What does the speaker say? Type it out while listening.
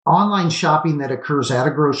online shopping that occurs at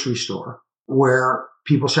a grocery store where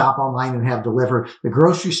people shop online and have delivered. The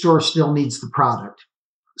grocery store still needs the product.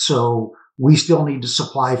 So we still need to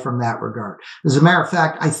supply from that regard. As a matter of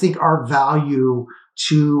fact, I think our value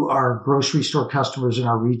to our grocery store customers in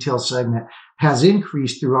our retail segment has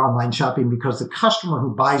increased through online shopping because the customer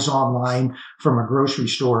who buys online from a grocery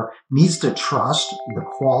store needs to trust the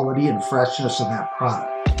quality and freshness of that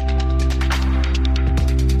product.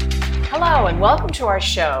 Hello and welcome to our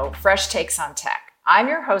show, Fresh Takes on Tech. I'm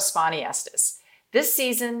your host, Bonnie Estes. This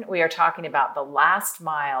season, we are talking about the last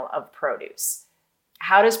mile of produce.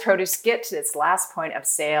 How does produce get to its last point of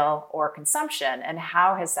sale or consumption, and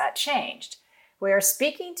how has that changed? We are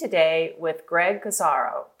speaking today with Greg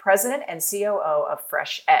Corsaro, President and COO of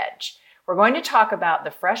Fresh Edge. We're going to talk about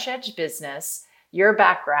the Fresh Edge business, your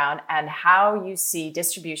background, and how you see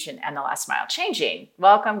distribution and the last mile changing.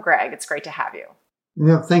 Welcome, Greg. It's great to have you.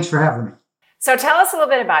 Yeah, thanks for having me. So tell us a little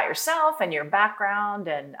bit about yourself and your background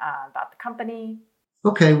and about the company.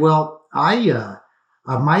 Okay, well,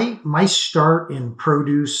 my start in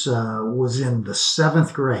produce was in the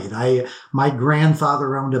seventh grade. My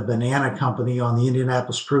grandfather owned a banana company on the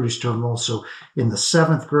Indianapolis Produce Terminal. So in the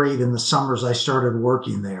seventh grade, in the summers, I started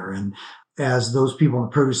working there. And as those people in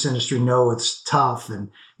the produce industry know, it's tough and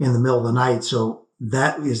in the middle of the night. So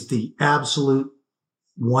that is the absolute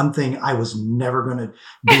one thing I was never going to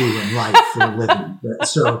do in life for a living.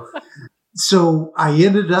 So I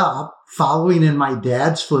ended up following in my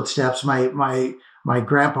dad's footsteps. My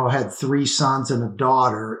grandpa had three sons and a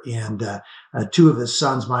daughter, and two of his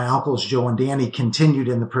sons, my uncles Joe and Danny, continued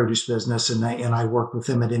in the produce business, and I worked with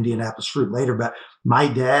them at Indianapolis Fruit later. But my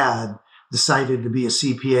dad decided to be a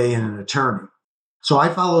CPA and an attorney. So I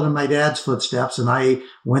followed in my dad's footsteps, and I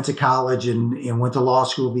went to college and went to law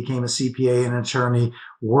school, became a CPA and an attorney,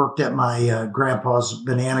 worked at my grandpa's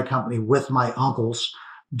banana company with my uncles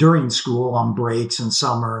during school on breaks in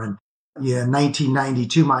summer. And in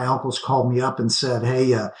 1992, my uncles called me up and said,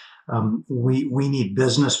 hey, we need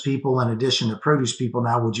business people in addition to produce people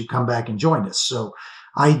now. Would you come back and join us? So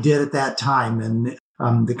I did at that time.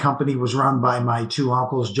 And the company was run by my two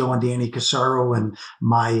uncles, Joe and Danny Corsaro, and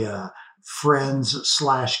my friends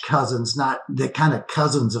 / cousins, not the kind of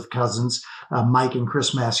cousins of cousins, Mike and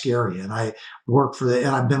Chris Mascari. And I worked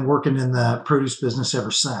and I've been working in the produce business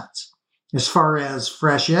ever since. As far as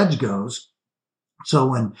Fresh Edge goes,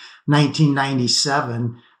 so in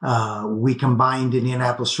 1997, we combined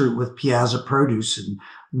Indianapolis Fruit with Piazza Produce, and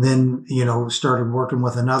then, started working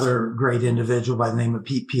with another great individual by the name of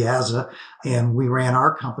Pete Piazza, and we ran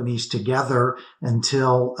our companies together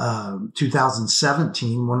until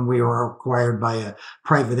 2017, when we were acquired by a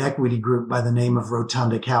private equity group by the name of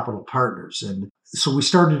Rotunda Capital Partners. And so we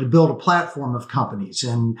started to build a platform of companies,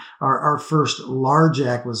 and our first large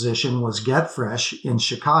acquisition was Get Fresh in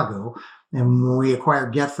Chicago. And when we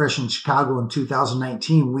acquired Get Fresh in Chicago in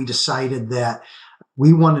 2019, we decided that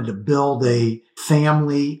we wanted to build a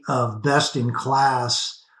family of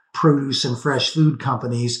best-in-class produce and fresh food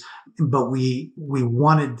companies, but we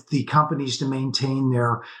wanted the companies to maintain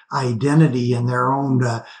their identity and their own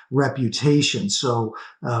reputation. So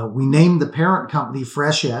we named the parent company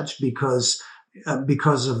Fresh Edge because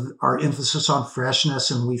of our emphasis on freshness,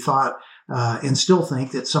 and we thought and still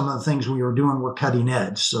think that some of the things we were doing were cutting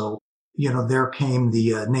edge. So there came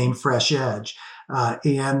the name Fresh Edge.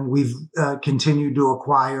 And we've continued to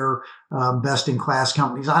acquire best-in-class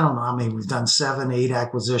companies. I don't know how many. We've done 7, 8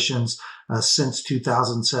 acquisitions since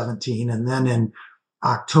 2017. And then in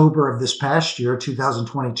October of this past year,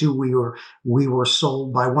 2022, we were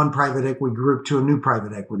sold by one private equity group to a new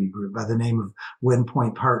private equity group by the name of Wind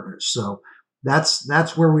Point Partners. So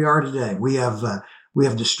that's where we are today. We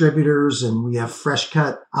have distributors, and we have fresh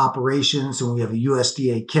cut operations, and we have a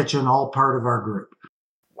USDA kitchen, all part of our group.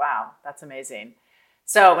 Wow, that's amazing.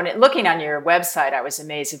 So looking on your website, I was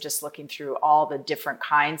amazed of just looking through all the different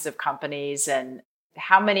kinds of companies, and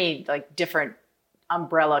how many different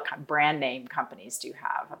umbrella brand name companies do you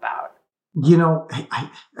have about?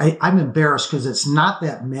 I'm embarrassed because it's not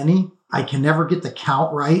that many. I can never get the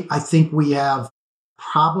count right. I think we have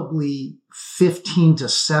probably 15 to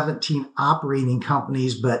 17 operating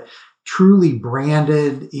companies, but truly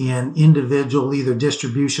branded and individual, either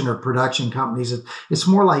distribution or production companies. It's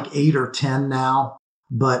more like 8 or 10 now.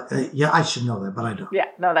 But I should know that, but I don't. Yeah,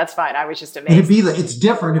 no, that's fine. I was just amazed. It's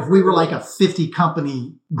different. If we were like a 50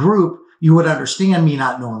 company group, you would understand me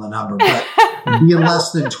not knowing the number. But being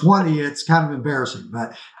less than 20, it's kind of embarrassing.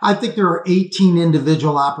 But I think there are 18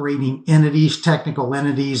 individual operating entities, technical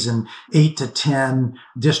entities, and 8 to 10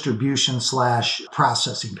 distribution /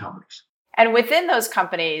 processing companies. And within those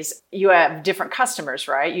companies, you have different customers,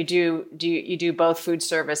 right? You do both food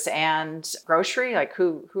service and grocery? Like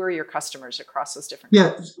who are your customers across those different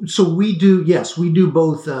companies? So we do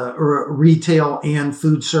both retail and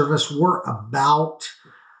food service. We're about,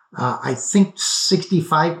 I think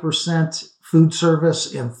 65% food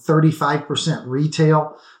service and 35%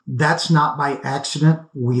 retail. That's not by accident.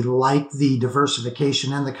 We like the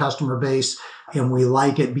diversification in the customer base, and we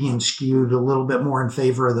like it being skewed a little bit more in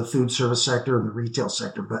favor of the food service sector and the retail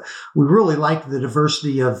sector. But we really like the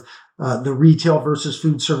diversity of the retail versus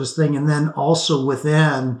food service thing. And then also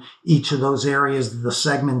within each of those areas, the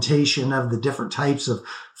segmentation of the different types of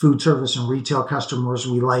food service and retail customers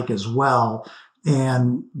we like as well.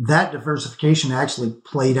 And that diversification actually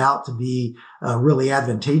played out to be really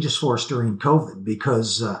advantageous for us during COVID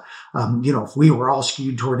because, if we were all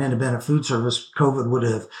skewed toward independent food service, COVID would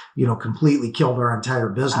have, completely killed our entire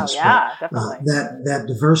business. Oh, yeah, definitely. That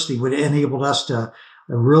diversity would have enabled us to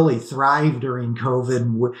really thrive during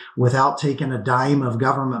COVID without taking a dime of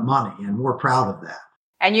government money. And we're proud of that.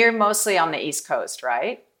 And you're mostly on the East Coast,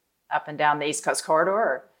 right? Up and down the East Coast corridor?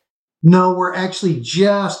 Or? No, we're actually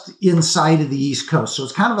just inside of the East Coast. So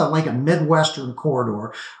it's kind of like a Midwestern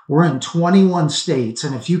corridor. We're in 21 states.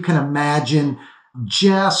 And if you can imagine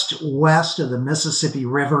just west of the Mississippi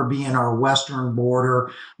River being our western border,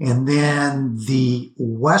 and then the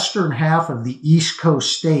western half of the East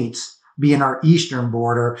Coast states being our eastern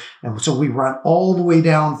border. And so we run all the way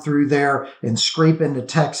down through there and scrape into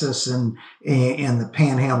Texas and the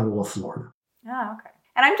panhandle of Florida. Oh, okay.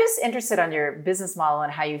 And I'm just interested on your business model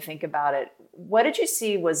and how you think about it. What did you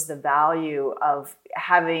see was the value of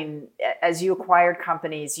having, as you acquired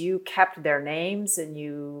companies, you kept their names and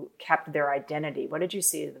you kept their identity? What did you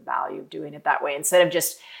see the value of doing it that way instead of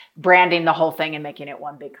just branding the whole thing and making it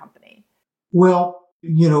one big company? Well,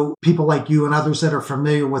 people like you and others that are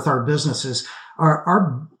familiar with our businesses,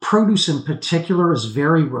 our produce in particular is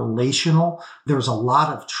very relational. There's a lot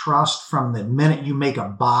of trust from the minute you make a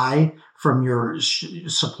buy from your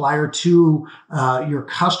supplier to your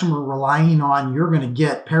customer, relying on you're going to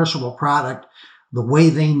get perishable product the way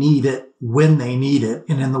they need it, when they need it,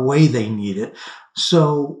 and in the way they need it.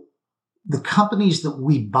 So the companies that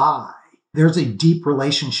we buy, there's a deep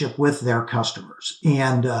relationship with their customers.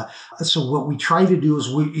 And so what we try to do is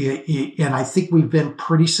and I think we've been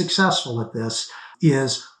pretty successful at this,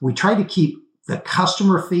 is we try to keep the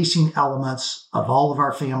customer-facing elements of all of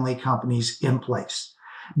our family companies in place.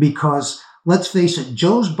 Because let's face it,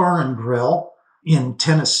 Joe's Bar and Grill in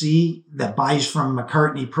Tennessee that buys from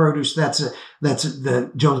McCartney Produce,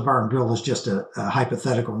 the Joe's Bar and Grill is just a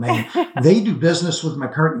hypothetical name. They do business with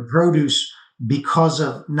McCartney Produce because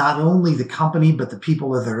of not only the company, but the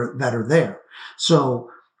people that are there. So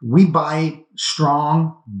we buy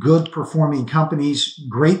strong, good performing companies,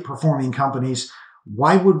 great performing companies.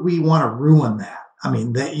 Why would we want to ruin that? I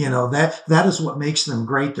mean, that is what makes them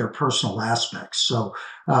great, their personal aspects. So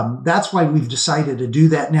that's why we've decided to do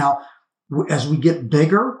that. Now, as we get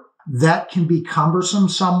bigger, that can be cumbersome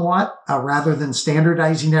somewhat, rather than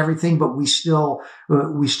standardizing everything. But we still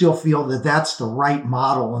feel that that's the right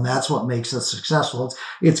model, and that's what makes us successful.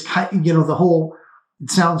 It's kind, the whole.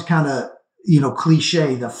 It sounds kind of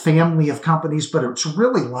cliche, the family of companies, but it's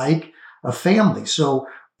really like a family. So.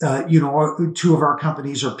 Two of our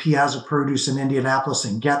companies are Piazza Produce in Indianapolis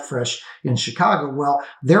and Get Fresh in Chicago. Well,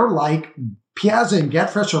 they're like Piazza and Get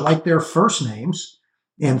Fresh are like their first names,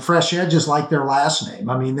 and Fresh Edge is like their last name.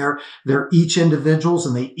 I mean, they're each individuals,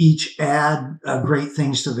 and they each add great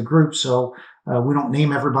things to the group. So we don't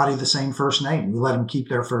name everybody the same first name. We let them keep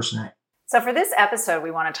their first name. So for this episode, we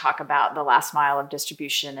want to talk about the last mile of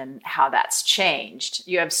distribution and how that's changed.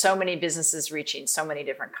 You have so many businesses reaching so many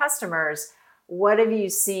different customers. What have you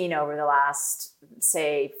seen over the last,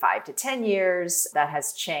 say, 5 to 10 years that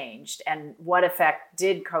has changed? And what effect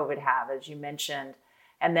did COVID have, as you mentioned?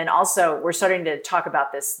 And then also, we're starting to talk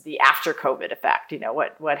about the after COVID effect,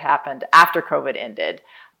 what happened after COVID ended.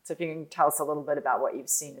 So if you can tell us a little bit about what you've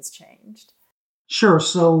seen has changed. Sure.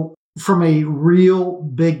 So from a real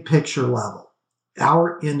big picture level,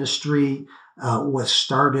 our industry was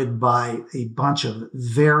started by a bunch of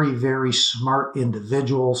very, very smart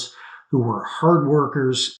individuals who were hard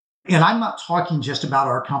workers. And I'm not talking just about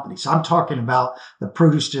our companies. I'm talking about the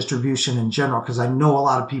produce distribution in general, because I know a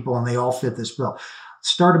lot of people and they all fit this bill.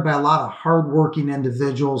 Started by a lot of hardworking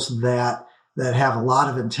individuals that have a lot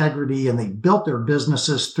of integrity, and they built their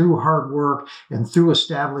businesses through hard work and through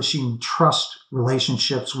establishing trust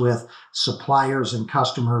relationships with suppliers and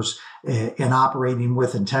customers and operating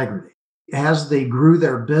with integrity. As they grew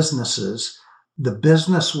their businesses, the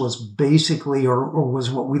business was basically, or was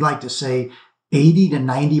what we like to say, 80 to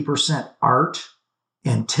 90% art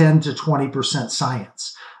and 10 to 20%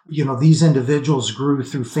 science. These individuals grew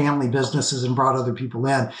through family businesses and brought other people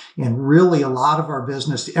in. And really a lot of our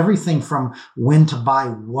business, everything from when to buy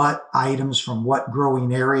what items from what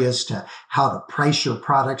growing areas to how to price your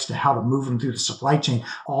products to how to move them through the supply chain,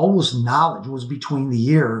 all was knowledge was between the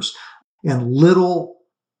ears and little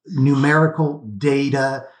numerical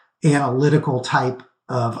data, analytical type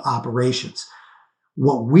of operations.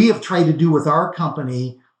 What we have tried to do with our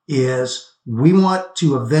company is we want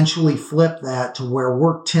to eventually flip that to where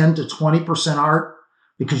we're 10 to 20% art,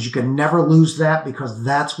 because you can never lose that, because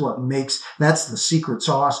that's the secret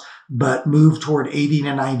sauce, but move toward 80 to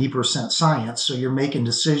 90% science. So you're making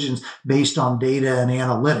decisions based on data and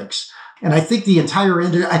analytics. And I think the entire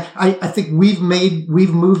industry, I think we've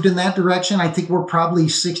moved in that direction. I think we're probably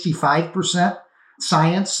 65%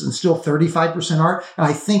 science and still 35% art. And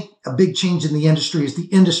I think a big change in the industry is the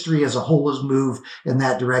industry as a whole has moved in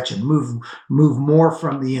that direction, move more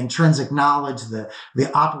from the intrinsic knowledge,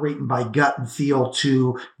 the operating by gut and feel,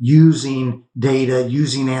 to using data,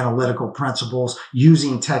 using analytical principles,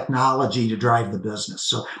 using technology to drive the business.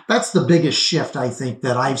 So that's the biggest shift I think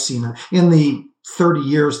that I've seen in the 30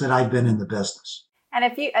 years that I've been in the business. And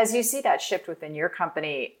as you see that shift within your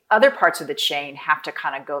company, other parts of the chain have to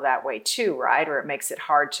kind of go that way too, right? Or it makes it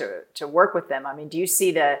hard to work with them. I mean, do you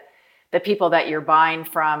see the people that you're buying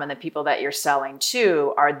from and the people that you're selling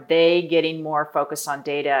to, are they getting more focused on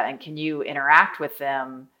data, and can you interact with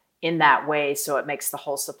them in that way so it makes the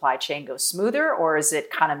whole supply chain go smoother, or is it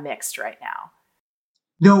kind of mixed right now?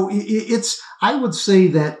 No, I would say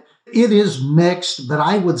that it is mixed, but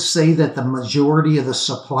I would say that the majority of the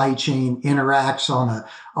supply chain interacts on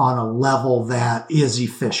a level that is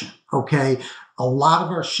efficient. Okay. A lot of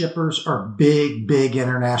our shippers are big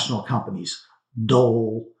international companies.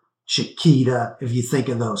 Dole, Chiquita, if you think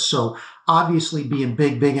of those. So obviously being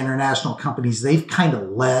big international companies, they've kind of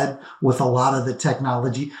led with a lot of the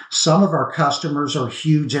technology. Some of our customers are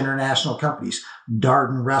huge international companies.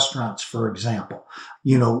 Darden Restaurants, for example.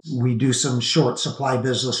 We do some short supply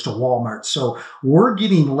business to Walmart. So we're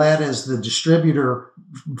getting led as the distributor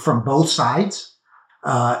from both sides.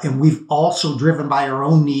 And we've also driven by our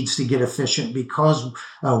own needs to get efficient because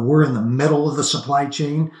we're in the middle of the supply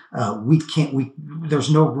chain.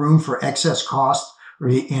 There's no room for excess cost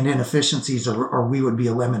and inefficiencies, or we would be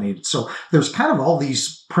eliminated. So there's kind of all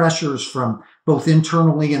these pressures from both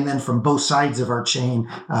internally and then from both sides of our chain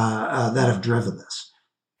that have driven this.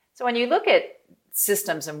 So when you look at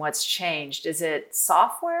systems and what's changed, is it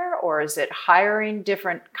software or is it hiring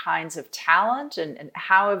different kinds of talent? And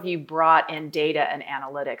how have you brought in data and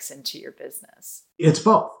analytics into your business? It's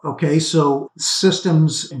both. Okay. So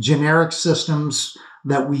systems, generic systems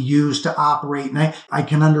that we use to operate. And I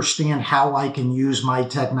can understand how I can use my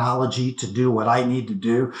technology to do what I need to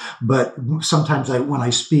do. But sometimes when I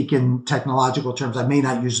speak in technological terms, I may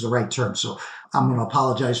not use the right term. So I'm going to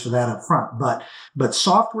apologize for that up front. But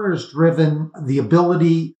software is driven the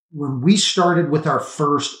ability. When we started with our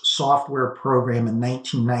first software program in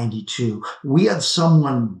 1992, we had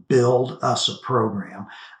someone build us a program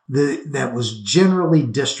that was generally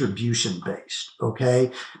distribution based. Okay.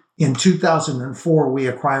 In 2004, we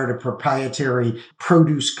acquired a proprietary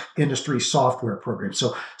produce industry software program.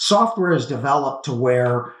 So software is developed to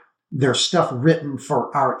where there's stuff written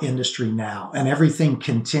for our industry now, and everything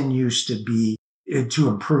continues to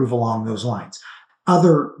improve along those lines.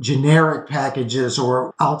 Other generic packages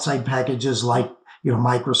or outside packages like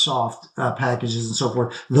Microsoft packages and so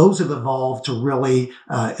forth, those have evolved to really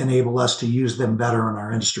enable us to use them better in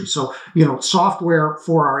our industry. So, software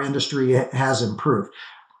for our industry has improved.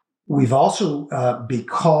 We've also,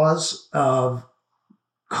 because of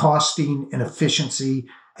costing and efficiency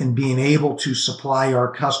and being able to supply our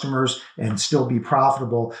customers and still be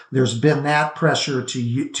profitable, there's been that pressure to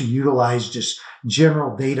utilize just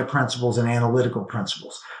general data principles and analytical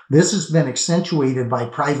principles. This has been accentuated by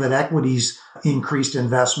private equity's increased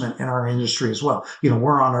investment in our industry as well.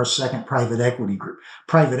 We're on our second private equity group.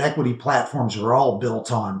 Private equity platforms are all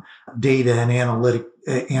built on data and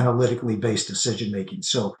analytically based decision making.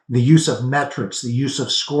 So the use of metrics, the use of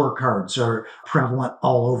scorecards are prevalent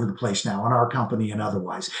all over the place now in our company and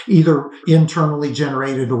otherwise, either internally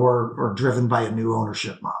generated or driven by a new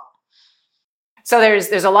ownership model. So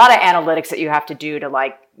there's a lot of analytics that you have to do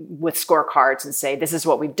to with scorecards and say, this is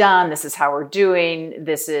what we've done, this is how we're doing,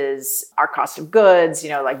 this is our cost of goods,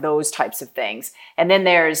 those types of things. And then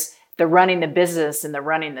there's the running the business and the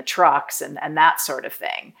running the trucks and that sort of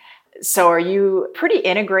thing. So are you pretty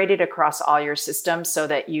integrated across all your systems so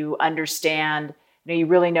that you understand, you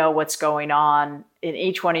really know what's going on in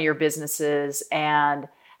each one of your businesses and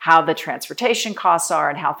how the transportation costs are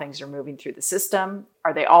and how things are moving through the system?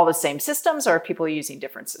 Are they all the same systems, or are people using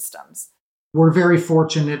different systems? We're very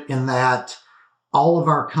fortunate in that all of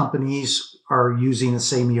our companies are using the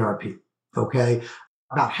same ERP. Okay.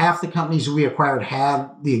 About half the companies we acquired had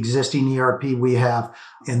the existing ERP we have.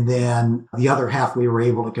 And then the other half we were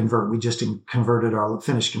able to convert. We just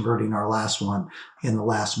finished converting our last one in the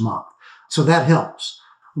last month. So that helps.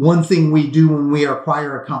 One thing we do when we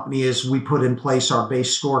acquire a company is we put in place our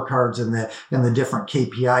base scorecards and the different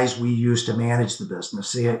KPIs we use to manage the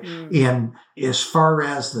business. And as far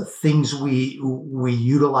as the things we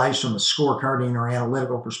utilize from a scorecarding or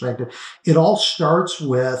analytical perspective, it all starts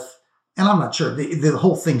with, and I'm not sure the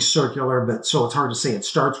whole thing's circular, but so it's hard to say it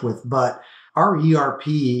starts with, but our ERP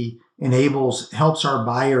helps our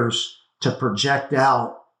buyers to project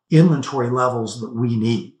out inventory levels that we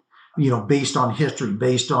need. Based on history,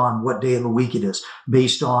 based on what day of the week it is,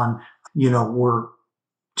 based on, we're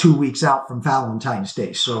 2 weeks out from Valentine's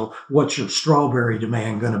Day. So what's your strawberry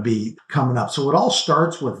demand going to be coming up? So it all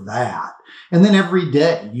starts with that. And then every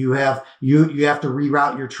day you have to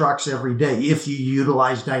reroute your trucks every day. If you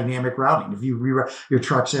utilize dynamic routing, if you reroute your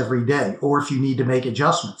trucks every day, or if you need to make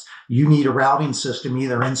adjustments, you need a routing system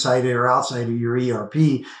either inside or outside of your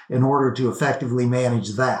ERP in order to effectively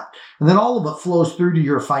manage that. And then all of it flows through to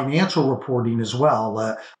your financial reporting as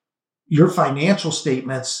well. Your financial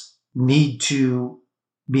statements need to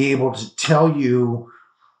be able to tell you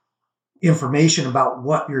information about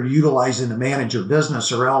what you're utilizing to manage your business,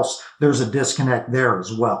 or else there's a disconnect there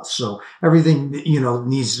as well. So everything,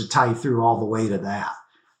 needs to tie through all the way to that.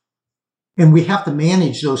 And we have to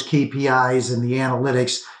manage those KPIs and the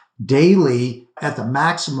analytics daily at the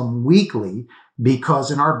maximum weekly,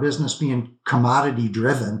 because in our business being commodity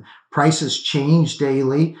driven, prices change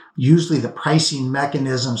daily. Usually the pricing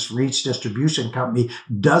mechanisms for each distribution company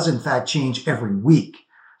does in fact change every week.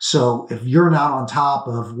 So if you're not on top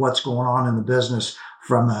of what's going on in the business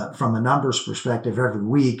from a numbers perspective every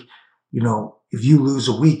week, if you lose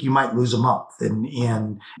a week, you might lose a month,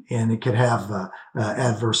 and it could have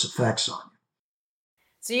adverse effects on you.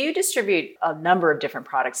 So you distribute a number of different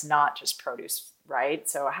products, not just produce, right?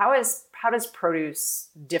 So how does produce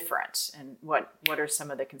different, and what are some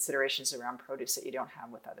of the considerations around produce that you don't have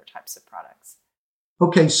with other types of products?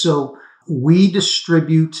 Okay, so we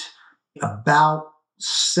distribute about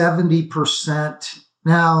 70%.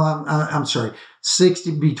 Now, I'm sorry,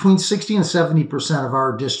 between 60 and 70% of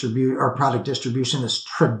our product distribution is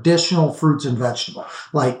traditional fruits and vegetables,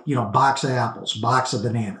 like, box of apples, box of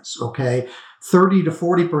bananas. Okay. 30 to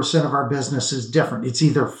 40% of our business is different. It's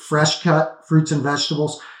either fresh cut fruits and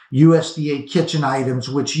vegetables, USDA kitchen items,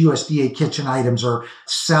 which USDA kitchen items are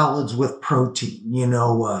salads with protein,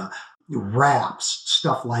 wraps,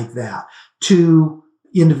 stuff like that, to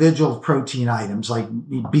individual protein items like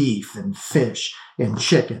beef and fish and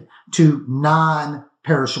chicken, to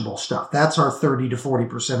non-perishable stuff. That's our 30 to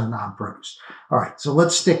 40% of non-produce. All right, so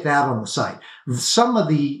let's stick that on the side. Some of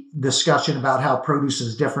the discussion about how produce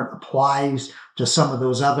is different applies to some of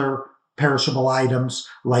those other perishable items,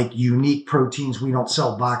 like unique proteins. We don't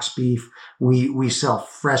sell boxed beef. We sell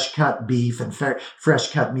fresh cut beef and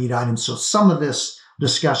fresh cut meat items. So some of this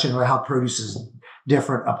discussion about how produce is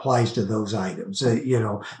different applies to those items,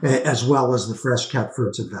 as well as the fresh cut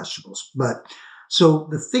fruits and vegetables. But so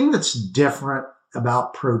the thing that's different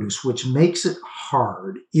about produce, which makes it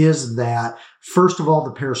hard, is that, first of all,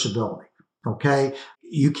 the perishability. Okay.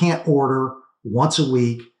 You can't order once a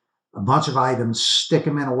week a bunch of items, stick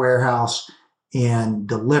them in a warehouse, and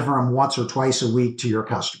deliver them once or twice a week to your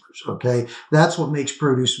customers. Okay. That's what makes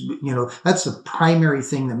produce, that's the primary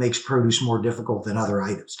thing that makes produce more difficult than other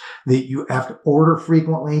items. That you have to order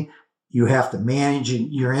frequently. You have to manage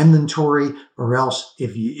your inventory, or else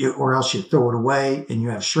you throw it away and you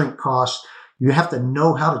have shrink costs. You have to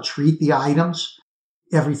know how to treat the items.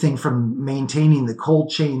 Everything from maintaining the cold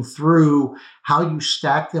chain through how you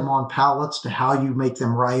stack them on pallets to how you make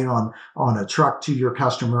them right on a truck to your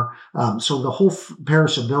customer. So the whole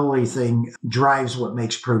perishability thing drives what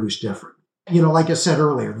makes produce different. Like I said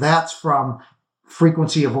earlier, that's from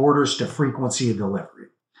frequency of orders to frequency of delivery.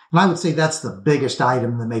 And I would say that's the biggest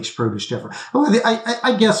item that makes produce different.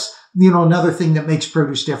 I guess, another thing that makes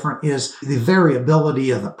produce different is the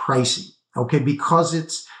variability of the pricing. Okay. Because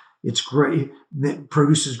it's great.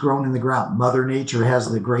 Produce is grown in the ground. Mother Nature has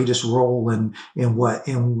the greatest role in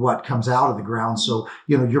what comes out of the ground. So,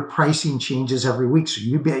 your pricing changes every week. So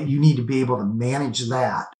you need to be able to manage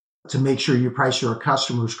that to make sure you price your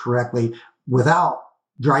customers correctly without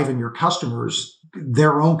driving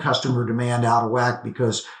their own customer demand out of whack,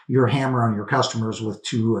 because you're hammering your customers with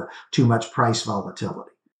too much price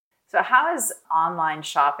volatility. So how has online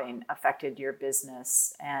shopping affected your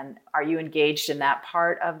business? And are you engaged in that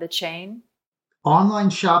part of the chain? Online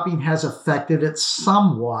shopping has affected it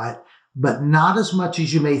somewhat, but not as much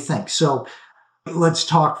as you may think. So let's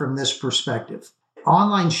talk from this perspective.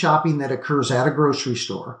 Online shopping that occurs at a grocery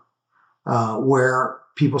store, where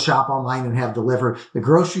people shop online and have delivered, the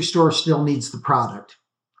grocery store still needs the product.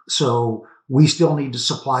 So we still need to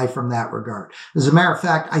supply from that regard. As a matter of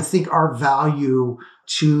fact, I think our value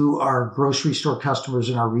to our grocery store customers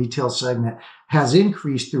in our retail segment has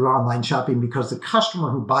increased through online shopping because the customer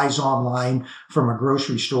who buys online from a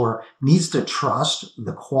grocery store needs to trust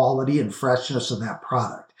the quality and freshness of that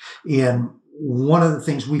product. And one of the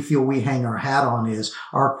things we feel we hang our hat on is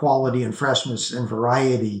our quality and freshness and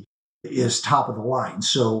variety is top of the line.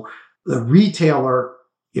 So the retailer,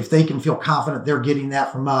 if they can feel confident they're getting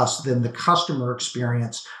that from us, then the customer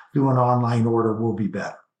experience through an online order will be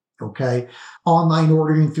better. Okay. Online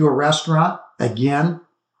ordering through a restaurant, again,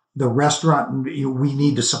 the restaurant, we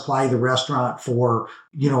need to supply the restaurant for,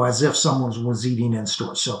 as if someone was eating in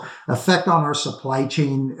store. So effect on our supply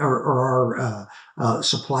chain or our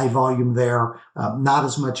supply volume there, not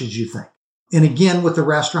as much as you think. And again, with the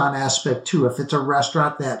restaurant aspect too, if it's a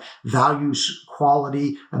restaurant that values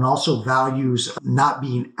quality and also values not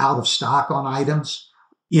being out of stock on items,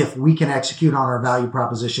 if we can execute on our value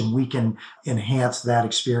proposition, we can enhance that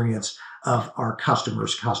experience of our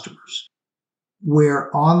customers' customers.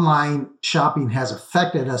 Where online shopping has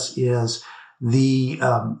affected us is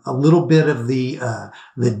a little bit of the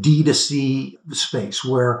D2C space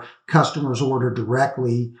where customers order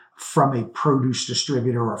directly from a produce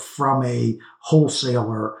distributor or from a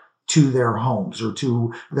wholesaler to their homes or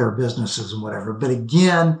to their businesses and whatever. But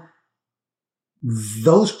again,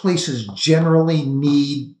 those places generally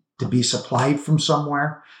need to be supplied from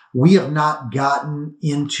somewhere. We have not gotten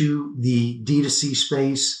into the D2C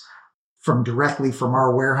space directly from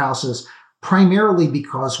our warehouses, primarily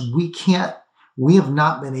because we have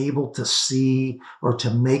not been able to see or to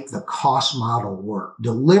make the cost model work.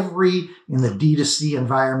 Delivery in the D2C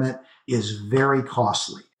environment is very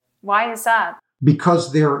costly. Why is that?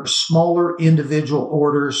 Because they're smaller individual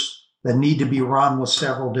orders that need to be run with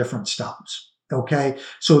several different stops. Okay.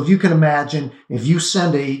 So if you can imagine, if you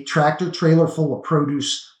send a tractor trailer full of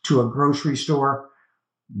produce to a grocery store,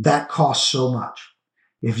 that costs so much.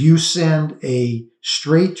 If you send a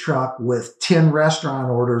straight truck with 10 restaurant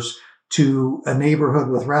orders to a neighborhood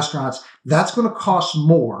with restaurants, that's going to cost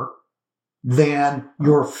more than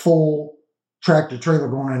your full tractor trailer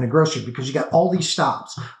going in a grocery because you got all these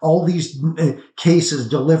stops, all these cases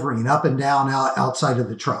delivering up and down outside of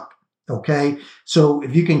the truck. Okay. So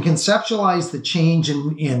if you can conceptualize the change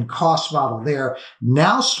in cost model there,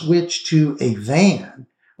 now switch to a van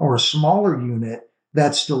or a smaller unit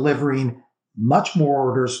that's delivering much more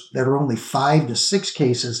orders that are only 5 to 6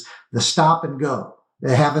 cases, the stop and go.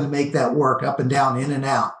 They're having to make that work up and down, in and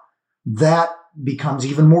out. That becomes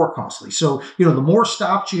even more costly. So, the more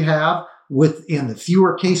stops you have within the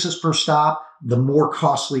fewer cases per stop, the more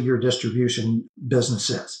costly your distribution business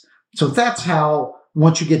is. So that's how,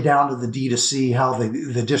 once you get down to the D2C, how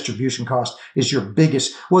the distribution cost is your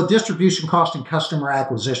biggest. Well, distribution cost and customer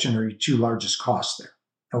acquisition are your two largest costs there.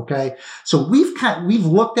 Okay. So we've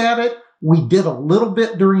looked at it. We did a little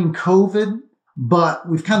bit during COVID, but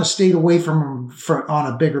we've kind of stayed away from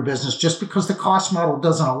on a bigger business just because the cost model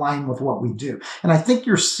doesn't align with what we do. And I think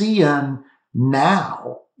you're seeing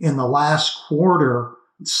now in the last quarter,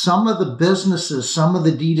 some of the businesses, some of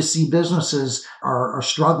the D2C businesses are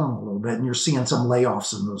struggling a little bit, and you're seeing some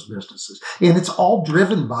layoffs in those businesses. And it's all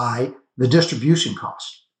driven by the distribution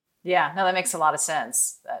cost. Yeah, no, that makes a lot of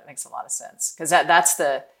sense. Because that's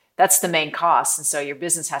the main cost. And so your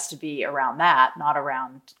business has to be around that, not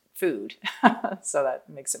around food. So that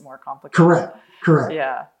makes it more complicated. Correct.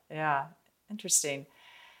 Yeah. Interesting.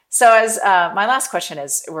 So as my last question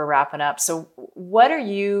is, we're wrapping up. So what are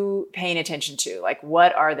you paying attention to? Like,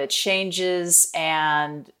 what are the changes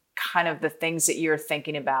and kind of the things that you're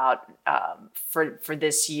thinking about for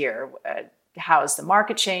this year? How is the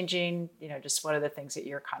market changing? Just what are the things that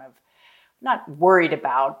you're kind of not worried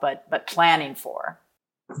about, but planning for?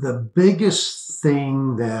 The biggest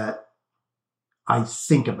thing that I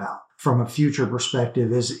think about from a future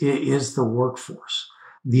perspective is the workforce,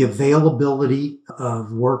 the availability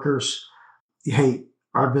of workers. Hey,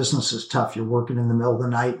 our business is tough. You're working in the middle of the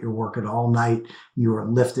night. You're working all night. You are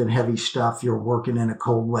lifting heavy stuff. You're working in a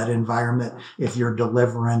cold, wet environment. If you're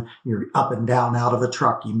delivering, you're up and down out of a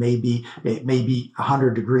truck. It may be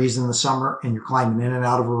 100 degrees in the summer and you're climbing in and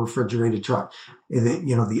out of a refrigerated truck.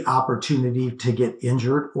 The opportunity to get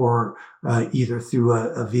injured or either through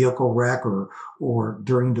a vehicle wreck or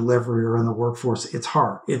during delivery or in the workforce, it's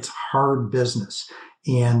hard. It's hard business.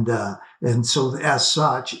 And so as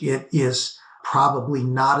such, it is probably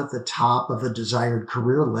not at the top of a desired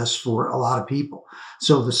career list for a lot of people.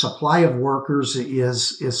 So the supply of workers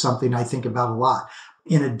is something I think about a lot.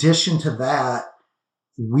 In addition to that,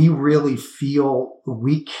 we really feel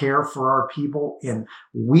we care for our people and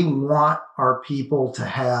we want our people to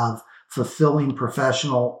have fulfilling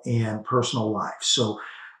professional and personal lives. So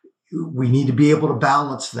we need to be able to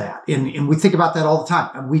balance that. And we think about that all the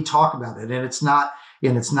time and we talk about it. And it's not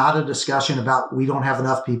a discussion about we don't have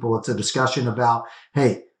enough people. It's a discussion about,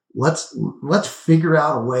 hey, let's figure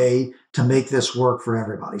out a way to make this work for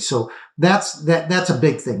everybody. So that's a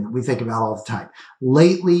big thing that we think about all the time.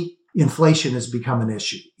 Lately, inflation has become an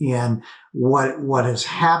issue. And what has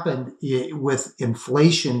happened with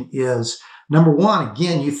inflation is, number one,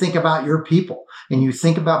 again, you think about your people and you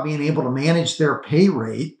think about being able to manage their pay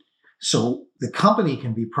rate so the company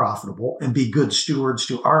can be profitable and be good stewards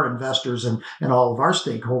to our investors and all of our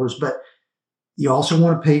stakeholders. But you also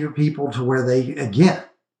want to pay your people to where they, again,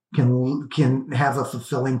 can have a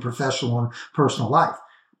fulfilling professional and personal life.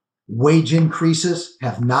 Wage increases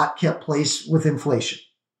have not kept pace with inflation.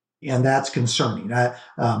 And that's concerning.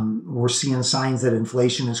 We're seeing signs that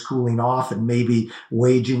inflation is cooling off and maybe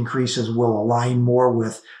wage increases will align more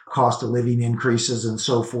with cost of living increases and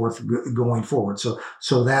so forth going forward.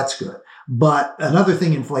 So that's good. But another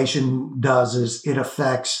thing inflation does is it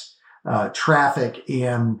affects traffic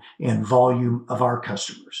and volume of our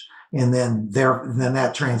customers. And then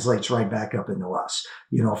that translates right back up into us.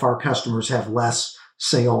 If our customers have less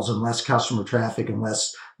sales and less customer traffic and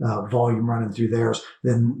less volume running through theirs,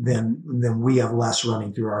 then we have less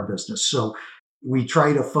running through our business. So we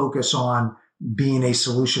try to focus on being a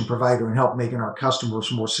solution provider and help making our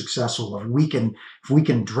customers more successful. If we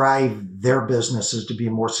can drive their businesses to be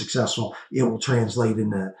more successful, it will translate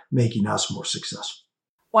into making us more successful.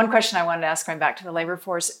 One question I wanted to ask, going back to the labor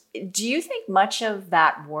force, do you think much of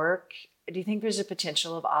that work, do you think there's a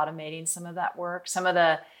potential of automating some of that work?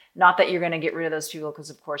 Not that you're going to get rid of those people, because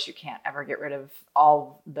of course you can't ever get rid of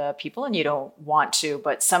all the people and you don't want to,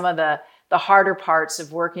 but some of the harder parts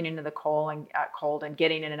of working into the cold and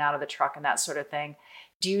getting in and out of the truck and that sort of thing.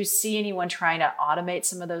 Do you see anyone trying to automate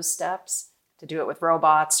some of those steps, to do it with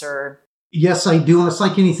robots or? Yes, I do. And it's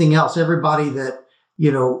like anything else. Everybody that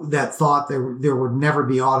thought there would never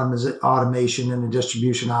be automation in the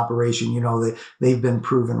distribution operation, they've been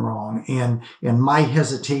proven wrong. And my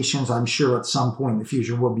hesitations, I'm sure at some point in the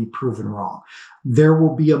future will be proven wrong. There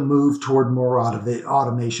will be a move toward more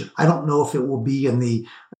automation. I don't know if it will be in the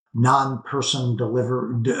non-person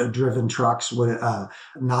driven trucks with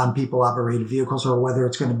non-people operated vehicles, or whether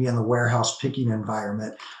it's going to be in the warehouse picking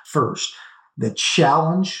environment first. The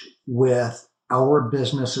challenge with our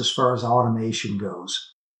business as far as automation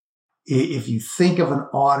goes, if you think of an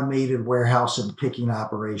automated warehouse and picking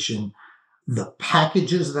operation, the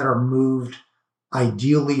packages that are moved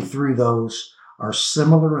ideally through those are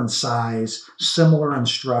similar in size, similar in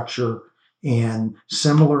structure, and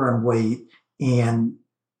similar in weight, and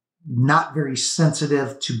not very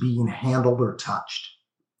sensitive to being handled or touched.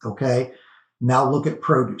 Okay? Now look at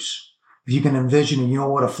produce. If you can envision,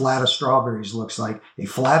 what a flat of strawberries looks like. A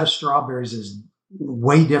flat of strawberries is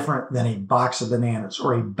way different than a box of bananas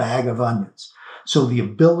or a bag of onions. So the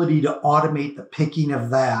ability to automate the picking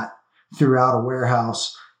of that throughout a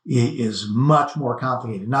warehouse is much more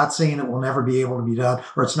complicated. Not saying it will never be able to be done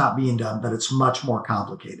or it's not being done, but it's much more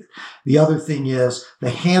complicated. The other thing is the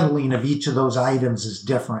handling of each of those items is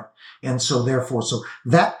different. And so therefore,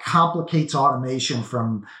 that complicates automation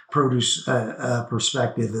from produce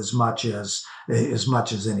perspective as much as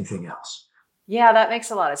anything else. Yeah, that makes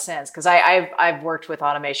a lot of sense, because I've worked with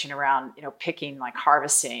automation around, picking, like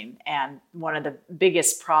harvesting. And one of the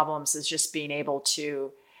biggest problems is just being able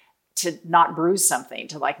to not bruise something,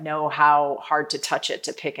 to know how hard to touch it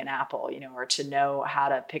to pick an apple, or to know how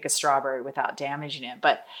to pick a strawberry without damaging it.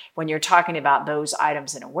 But when you're talking about those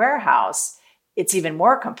items in a warehouse, it's even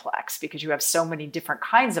more complex, because you have so many different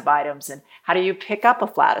kinds of items. And how do you pick up a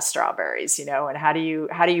flat of strawberries, and how do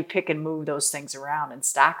you pick and move those things around and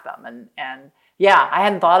stack them? And yeah, I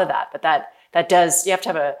hadn't thought of that, but that does, you have to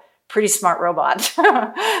have a pretty smart robot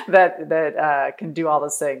that can do all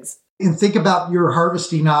those things. And think about your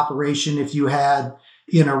harvesting operation. If you had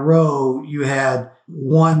in a row, you had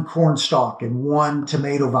one corn stalk and one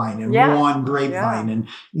tomato vine and Yeah. one grapevine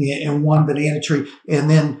Yeah. and one banana tree. And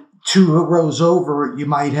then two rows over, you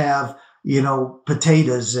might have,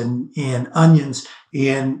 potatoes and onions,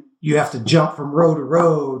 and you have to jump from row to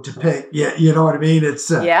row to pick. Yeah. You know what I mean?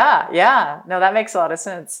 Yeah. Yeah. No, that makes a lot of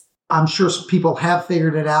sense. I'm sure people have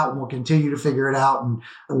figured it out and will continue to figure it out, and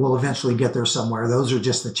will eventually get there somewhere. Those are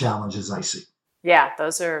just the challenges I see. Yeah,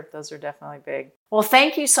 those are definitely big. Well,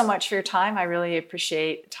 thank you so much for your time. I really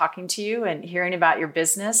appreciate talking to you and hearing about your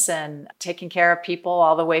business and taking care of people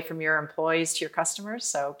all the way from your employees to your customers.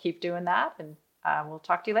 So keep doing that, and we'll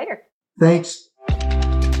talk to you later. Thanks.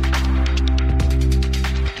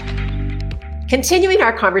 Continuing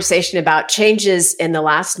our conversation about changes in the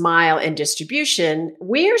last mile in distribution,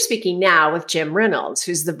 we are speaking now with Jim Reynolds,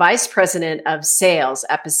 who's the Vice President of Sales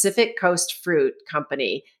at Pacific Coast Fruit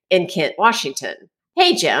Company in Kent, Washington.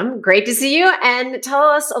 Hey, Jim, great to see you. And tell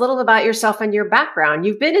us a little about yourself and your background.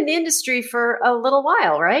 You've been in the industry for a little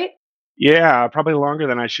while, right? Yeah, probably longer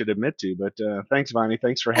than I should admit to, but thanks, Vonnie.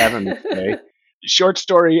 Thanks for having me today. Short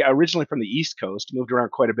story, originally from the East Coast, moved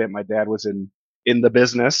around quite a bit. My dad was in the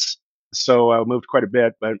business, so I moved quite a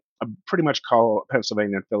bit, but I pretty much call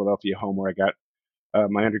Pennsylvania and Philadelphia home, where I got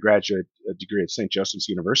my undergraduate degree at St. Joseph's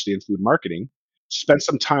University in food marketing. Spent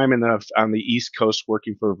some time on the East Coast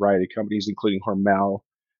working for a variety of companies, including Hormel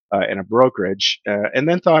and a brokerage, and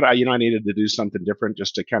then thought I needed to do something different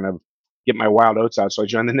just to kind of get my wild oats out. So I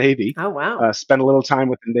joined the Navy, Oh, wow. spent a little time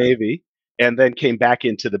with the Navy, and then came back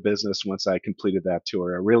into the business once I completed that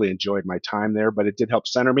tour. I really enjoyed my time there, but it did help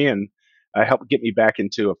center me and help get me back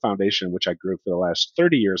into a foundation which I grew for the last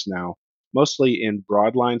 30 years now, mostly in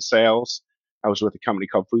broadline sales. I was with a company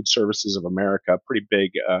called Food Services of America, a pretty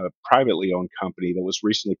big privately owned company that was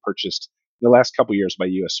recently purchased in the last couple of years by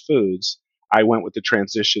U.S. Foods. I went with the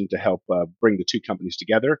transition to help bring the two companies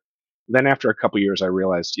together. Then after a couple of years, I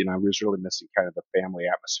realized, I was really missing kind of the family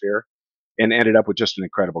atmosphere, and ended up with just an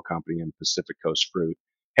incredible company in Pacific Coast Fruit,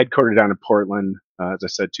 headquartered down in Portland. As I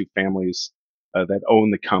said, two families that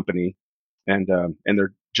own the company, and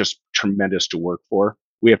they're just tremendous to work for.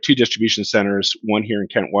 We have two distribution centers, one here in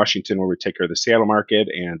Kent, Washington, where we take care of the Seattle market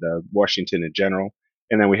and Washington in general,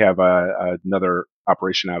 and then we have another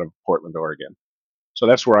operation out of Portland, Oregon. So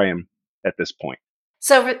that's where I am at this point.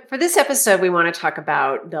 So for this episode, we want to talk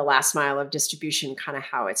about the last mile of distribution, kind of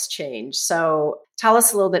how it's changed. So tell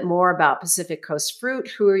us a little bit more about Pacific Coast Fruit.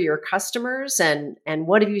 Who are your customers, and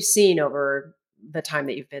what have you seen over the time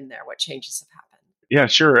that you've been there? What changes have happened? Yeah,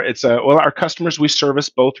 sure. It's well, our customers, we service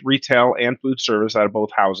both retail and food service out of both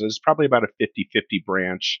houses. Probably about a 50-50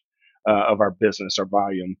 branch of our business. Our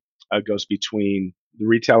volume goes between the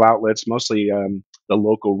retail outlets, mostly the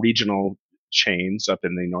local regional chains up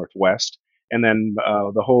in the Northwest, and then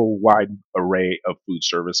the whole wide array of food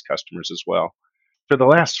service customers as well. For the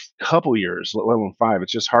last couple years, let alone 5,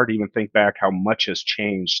 it's just hard to even think back how much has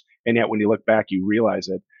changed. And yet, when you look back, you realize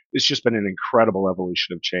that it's just been an incredible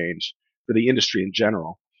evolution of change for the industry in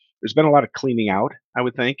general. There's been a lot of cleaning out, I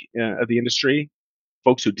would think, of the industry.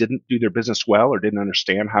 Folks who didn't do their business well or didn't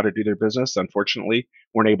understand how to do their business, unfortunately,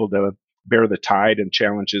 weren't able to bear the tide and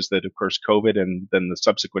challenges that, of course, COVID and then the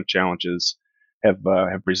subsequent challenges have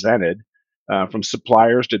presented. From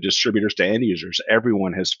suppliers to distributors to end users,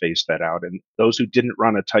 everyone has faced that out. And those who didn't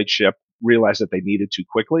run a tight ship realized that they needed to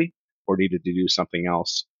quickly or needed to do something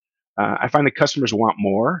else. I find that customers want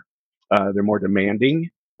more. They're more demanding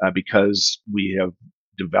because we have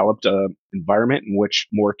developed an environment in which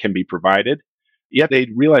more can be provided. Yet they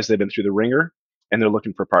realize they've been through the ringer, and they're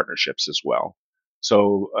looking for partnerships as well.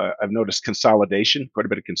 So I've noticed consolidation, quite a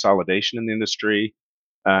bit of consolidation in the industry.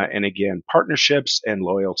 And again, partnerships and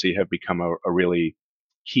loyalty have become a really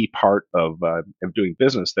key part of doing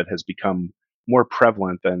business that has become more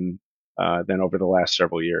prevalent than over the last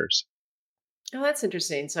several years. Oh, that's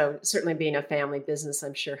interesting. So certainly being a family business,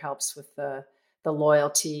 I'm sure helps with the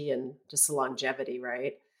loyalty and just the longevity,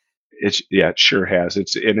 right? It sure has.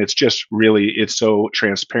 It's just really it's so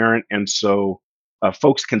transparent, and so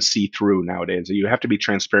folks can see through nowadays. You have to be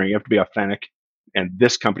transparent. You have to be authentic. And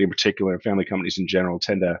this company in particular, and family companies in general,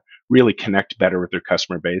 tend to really connect better with their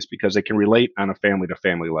customer base because they can relate on a family to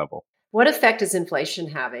family level. What effect is inflation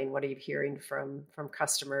having? What are you hearing from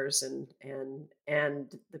customers and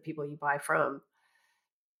the people you buy from?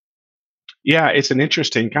 Yeah, it's an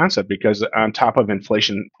interesting concept because on top of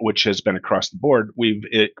inflation, which has been across the board,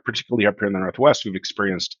 particularly up here in the Northwest, we've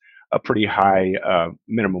experienced a pretty high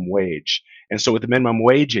minimum wage. And so with the minimum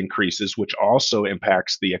wage increases, which also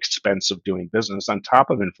impacts the expense of doing business on top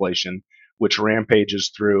of inflation, which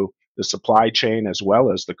rampages through the supply chain as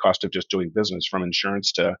well as the cost of just doing business, from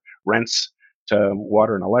insurance to rents to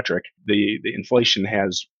water and electric, the inflation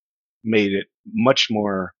has made it much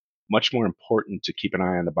more important to keep an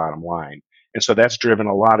eye on the bottom line. And so that's driven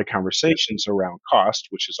a lot of conversations around cost,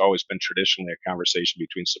 which has always been traditionally a conversation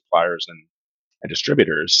between suppliers and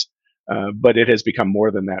distributors. But it has become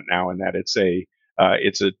more than that now, in that it's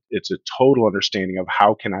a total understanding of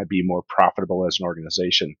how can I be more profitable as an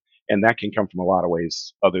organization, and that can come from a lot of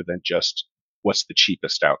ways other than just what's the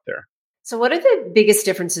cheapest out there. So, what are the biggest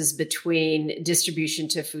differences between distribution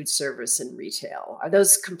to food service and retail? Are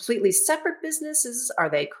those completely separate businesses? Are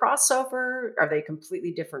they crossover? Are they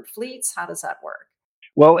completely different fleets? How does that work?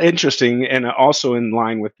 Well, interesting, and also in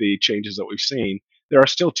line with the changes that we've seen, there are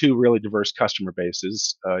still two really diverse customer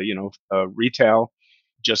bases. Retail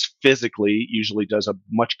just physically usually does a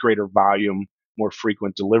much greater volume, more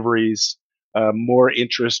frequent deliveries, more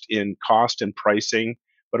interest in cost and pricing,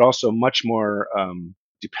 but also much more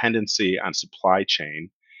dependency on supply chain.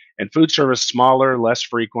 And food service, smaller, less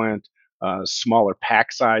frequent, smaller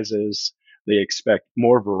pack sizes. They expect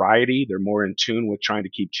more variety. They're more in tune with trying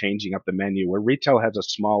to keep changing up the menu, where retail has a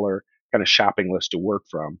smaller kind of shopping list to work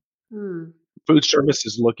from. Hmm. Food service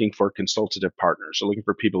is looking for consultative partners. They're looking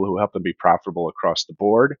for people who help them be profitable across the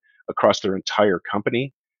board, across their entire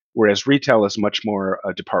company, whereas retail is much more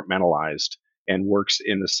departmentalized and works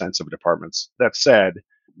in the sense of departments. That said,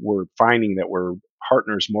 we're finding that we're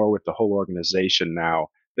partners more with the whole organization now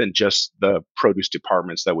than just the produce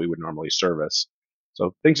departments that we would normally service.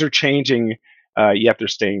 So things are changing, yet they're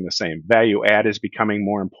staying the same. Value add is becoming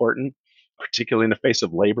more important, particularly in the face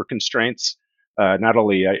of labor constraints. Not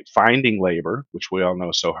only finding labor, which we all know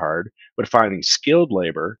is so hard, but finding skilled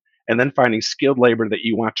labor, and then finding skilled labor that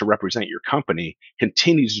you want to represent your company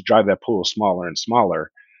continues to drive that pool smaller and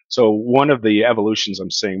smaller. So one of the evolutions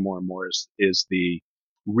I'm seeing more and more is the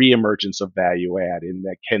reemergence of value add, in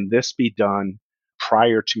that can this be done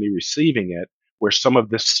prior to me receiving it, where some of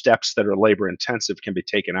the steps that are labor intensive can be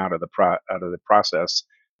taken out of the process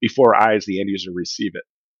before I, as the end user, receive it.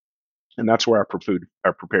 And that's where our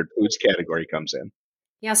prepared foods category comes in.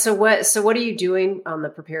 Yeah. So what are you doing on the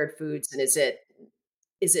prepared foods, and is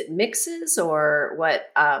it mixes or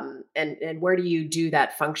what? And where do you do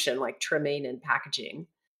that function, like trimming and packaging?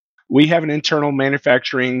 We have an internal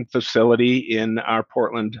manufacturing facility in our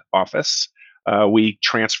Portland office. We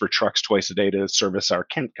transfer trucks twice a day to service our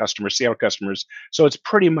Kent customers, Seattle customers. So it's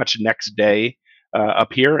pretty much next day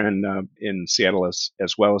up here and in Seattle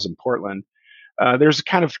as well as in Portland. There's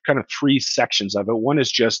kind of three sections of it. One is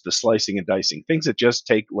just the slicing and dicing, things that just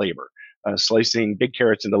take labor, slicing big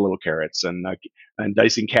carrots into little carrots, and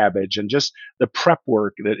dicing cabbage, and just the prep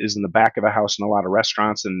work that is in the back of a house in a lot of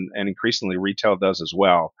restaurants, and increasingly retail does as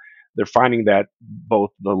well. They're finding that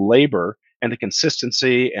both the labor and the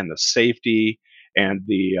consistency and the safety and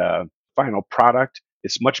the final product,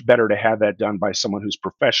 it's much better to have that done by someone who's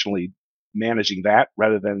professionally managing that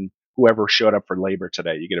rather than whoever showed up for labor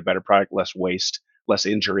today. You get a better product, less waste, less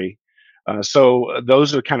injury. So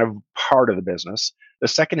those are kind of part of the business. The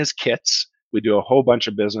second is kits. We do a whole bunch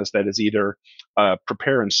of business that is either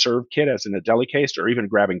prepare and serve kit as in a deli case, or even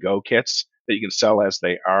grab and go kits that you can sell as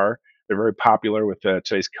they are. They're very popular with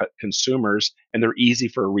today's consumers, and they're easy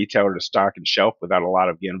for a retailer to stock and shelf without a lot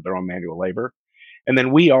of, again, their own manual labor. And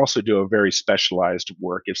then we also do a very specialized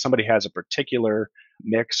work. If somebody has a particular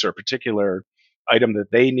mix or a particular item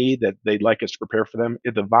that they need that they'd like us to prepare for them,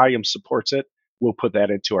 if the volume supports it, we'll put that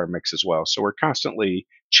into our mix as well. So we're constantly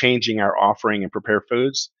changing our offering and prepare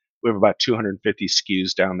foods. We have about 250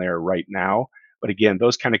 SKUs down there right now. But again,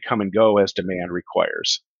 those kind of come and go as demand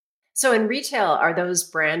requires. So in retail, are those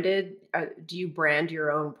branded? Do you brand your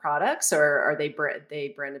own products, or are they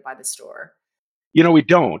branded by the store? We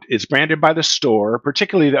don't. It's branded by the store,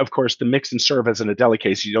 particularly, of course, the mix and serve as in a deli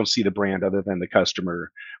case. You don't see the brand other than the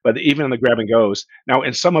customer. But even in the grab and goes, now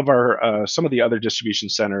in some of the other distribution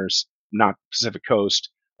centers, not Pacific Coast,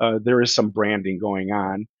 there is some branding going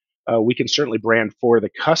on. We can certainly brand for the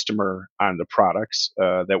customer on the products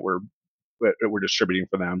that we're distributing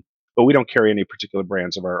for them, but we don't carry any particular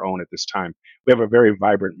brands of our own at this time. We have a very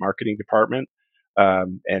vibrant marketing department,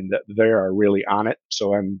 and they are really on it.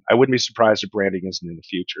 So I wouldn't be surprised if branding isn't in the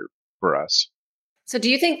future for us. So do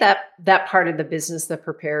you think that part of the business, the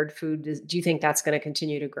prepared food, do you think that's going to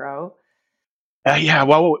continue to grow? Yeah,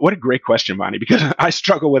 well, what a great question, Bonnie, because I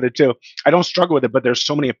struggle with it too. I don't struggle with it, but there's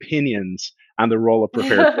so many opinions on the role of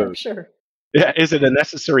prepared food. Sure. Yeah, is it a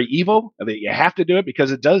necessary evil that you have to do it?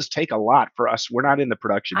 Because it does take a lot for us. We're not in the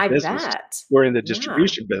production I business. bet. We're in the Yeah.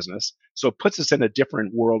 distribution business. So it puts us in a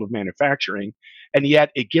different world of manufacturing. And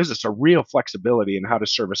yet it gives us a real flexibility in how to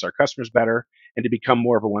service our customers better and to become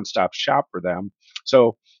more of a one-stop shop for them.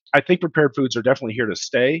 So I think prepared foods are definitely here to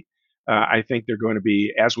stay. I think they're going to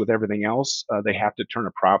be, as with everything else, they have to turn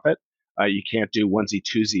a profit. You can't do onesie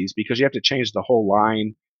twosies because you have to change the whole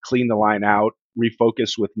line, clean the line out,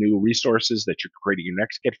 refocus with new resources that you're creating your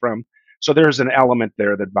next kit from. So there's an element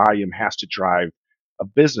there that volume has to drive a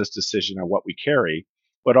business decision on what we carry,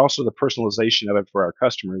 but also the personalization of it for our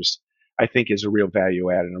customers, I think, is a real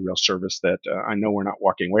value add and a real service that I know we're not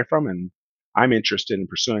walking away from, and I'm interested in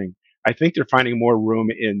pursuing. I think they're finding more room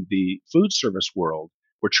in the food service world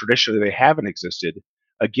where traditionally they haven't existed,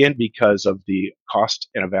 again, because of the cost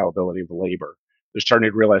and availability of the labor. They're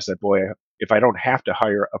starting to realize that, boy, if I don't have to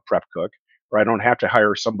hire a prep cook, or I don't have to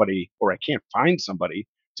hire somebody, or I can't find somebody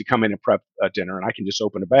to come in and prep a dinner, and I can just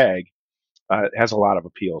open a bag, it has a lot of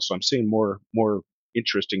appeal. So I'm seeing more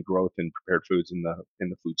interest and growth in prepared foods in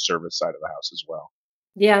the food service side of the house as well.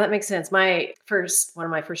 Yeah, that makes sense. One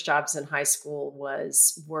of my first jobs in high school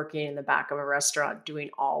was working in the back of a restaurant doing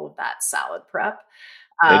all of that salad prep.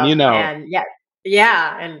 Then you know, And yeah,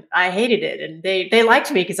 yeah, and I hated it. And they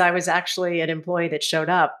liked me because I was actually an employee that showed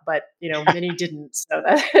up, but many didn't. So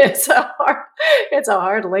that it's a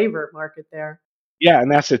hard labor market there. yeah,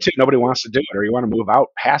 and that's it too. Nobody wants to do it, or you want to move out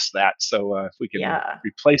past that. So if we can Yeah.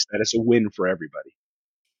 replace that, it's a win for everybody.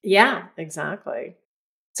 Yeah, exactly.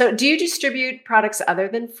 So do you distribute products other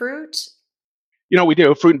than fruit? We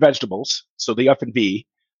do fruit and vegetables, so the F&V.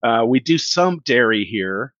 We do some dairy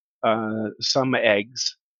here, some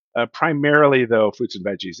eggs, primarily though fruits and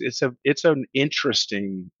veggies. It's an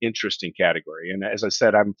interesting category, and as I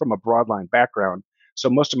said, I'm from a broadline background, so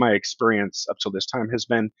most of my experience up till this time has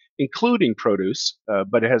been including produce,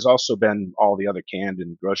 but it has also been all the other canned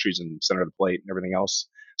and groceries and center of the plate and everything else.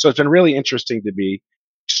 So it's been really interesting to be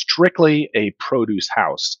strictly a produce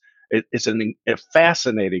house. It's a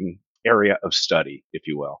fascinating area of study, if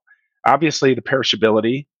you will. Obviously, the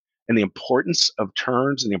perishability and the importance of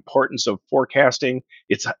turns and the importance of forecasting,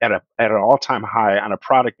 it's at an all-time high on a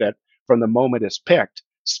product that from the moment it's picked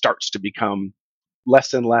starts to become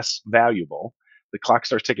less and less valuable. The clock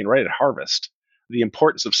starts ticking right at harvest. The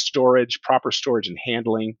importance of storage, proper storage and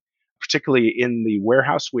handling, particularly in the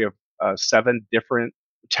warehouse, we have 7 different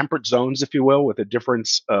temperate zones, if you will, with a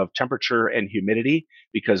difference of temperature and humidity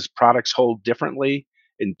because products hold differently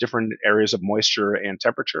in different areas of moisture and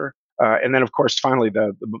temperature. And then, of course, finally,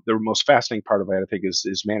 the most fascinating part of it, I think,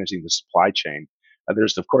 is managing the supply chain.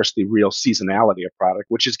 There's, of course, the real seasonality of product,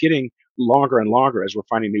 which is getting longer and longer as we're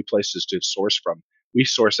finding new places to source from. We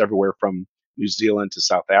source everywhere from New Zealand to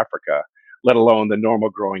South Africa, let alone the normal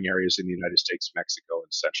growing areas in the United States, Mexico,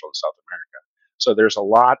 and Central and South America. So there's a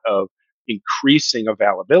lot of increasing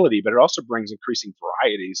availability, but it also brings increasing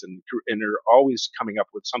varieties, and they're always coming up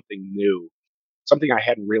with something new, something I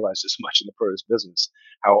hadn't realized as much in the produce business,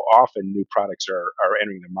 how often new products are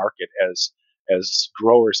entering the market as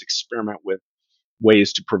growers experiment with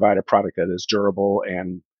ways to provide a product that is durable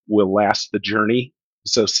and will last the journey.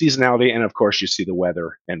 So seasonality, and of course you see the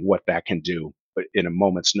weather and what that can do, but in a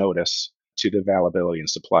moment's notice to the availability and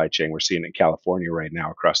supply chain. We're seeing it in California right now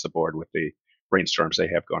across the board with the rainstorms they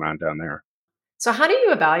have going on down there. So how do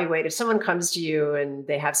you evaluate if someone comes to you and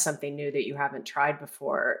they have something new that you haven't tried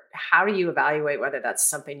before? How do you evaluate whether that's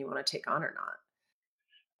something you want to take on or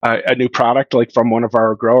not? A new product like from one of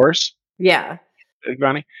our growers, Yeah.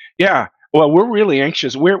 Ronnie? Yeah. Well, we're really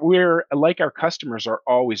anxious. We're like our customers are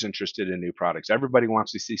always interested in new products. Everybody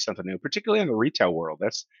wants to see something new, particularly in the retail world.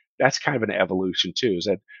 That's kind of an evolution too. Is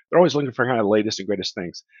that they're always looking for kind of the latest and greatest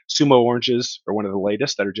things. Sumo oranges are one of the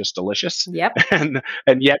latest that are just delicious, Yep. and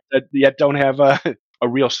yet don't have a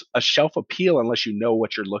shelf appeal unless you know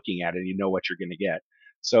what you're looking at and you know what you're going to get.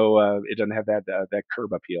 So it doesn't have that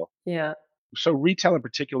curb appeal. Yeah. So retail in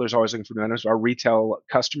particular is always looking for new ideas. Our retail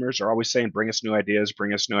customers are always saying, bring us new ideas,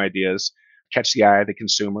 catch the eye of the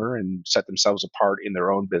consumer and set themselves apart in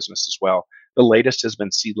their own business as well. The latest has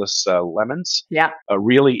been seedless lemons, Yeah. a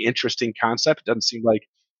really interesting concept. It doesn't seem like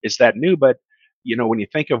it's that new, but when you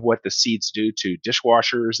think of what the seeds do to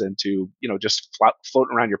dishwashers and to, just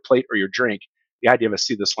floating around your plate or your drink, the idea of a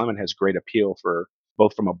seedless lemon has great appeal for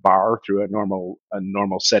both from a bar through a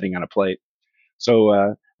normal setting on a plate.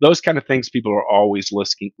 So those kind of things people are always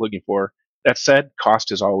looking for. That said,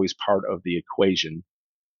 cost is always part of the equation,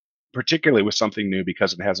 particularly with something new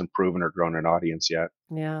because it hasn't proven or grown an audience yet.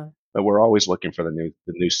 Yeah. But we're always looking for the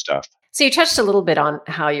new stuff. So you touched a little bit on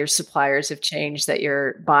how your suppliers have changed, that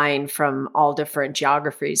you're buying from all different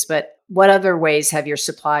geographies, but what other ways have your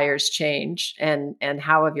suppliers changed and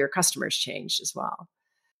how have your customers changed as well?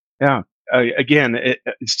 Yeah. Again,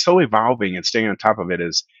 it's so evolving, and staying on top of it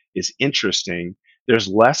is interesting. There's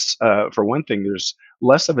less, for one thing, there's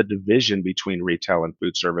less of a division between retail and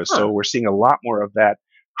food service. So Huh. we're seeing a lot more of that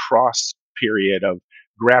cross period of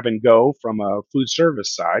grab and go from a food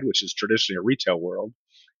service side, which is traditionally a retail world.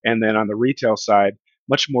 And then on the retail side,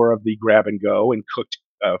 much more of the grab and go and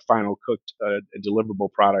final cooked and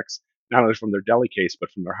deliverable products, not only from their deli case,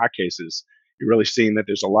 but from their hot cases. You're really seeing that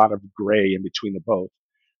there's a lot of gray in between the both.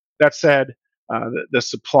 That said, the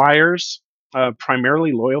suppliers,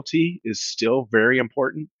 primarily loyalty is still very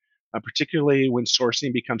important, particularly when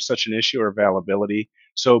sourcing becomes such an issue or availability.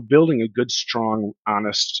 So, building a good, strong,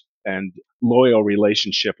 honest, and loyal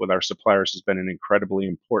relationship with our suppliers has been an incredibly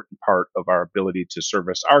important part of our ability to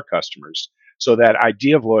service our customers. So, that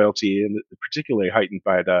idea of loyalty, and particularly heightened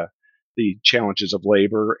by the challenges of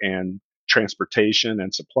labor and transportation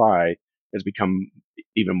and supply, has become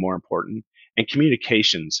even more important, and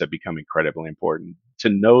communications have become incredibly important. To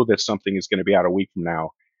know that something is going to be out a week from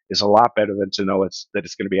now is a lot better than to know that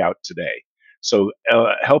it's going to be out today. So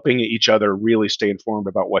helping each other really stay informed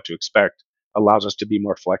about what to expect allows us to be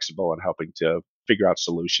more flexible and helping to figure out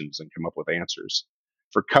solutions and come up with answers.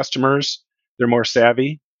 For customers, they're more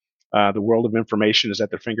savvy. The world of information is at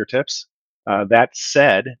their fingertips. That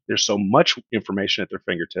said, there's so much information at their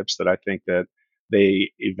fingertips that I think that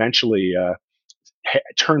they eventually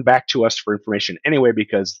turn back to us for information anyway,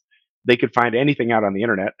 because they could find anything out on the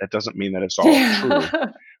internet. That doesn't mean that it's all true.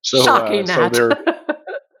 Yeah. So Shocking so that. they're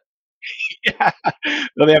yeah,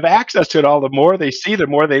 so they have access to it all. The more they see, the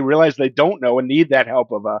more they realize they don't know and need that help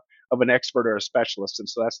of an expert or a specialist. And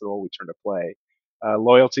so that's the role we turn to play.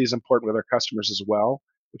 Loyalty is important with our customers as well,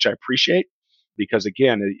 which I appreciate, because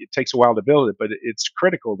again, it takes a while to build it, but it's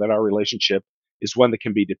critical that our relationship is one that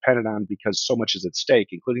can be dependent on, because so much is at stake,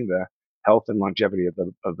 including the health and longevity of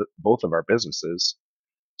both of our businesses.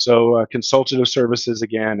 So consultative services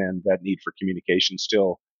again, and that need for communication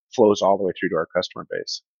still flows all the way through to our customer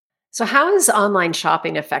base. So, how has online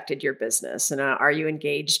shopping affected your business? And are you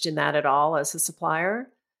engaged in that at all as a supplier?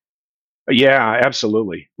 Yeah,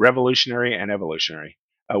 absolutely. Revolutionary and evolutionary.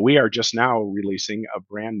 We are just now releasing a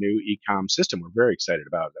brand new e-com system we're very excited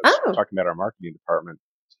about. I was Oh, talking about our marketing department.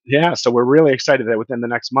 Yeah, so we're really excited that within the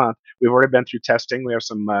next month, we've already been through testing. We have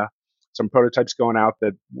some prototypes going out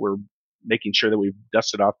that we're making sure that we've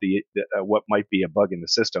dusted off the what might be a bug in the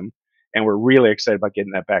system, and we're really excited about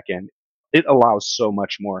getting that back in. It allows so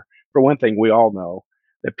much more. For one thing, we all know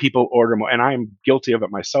that people order more, and I'm guilty of it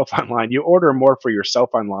myself online. You order more for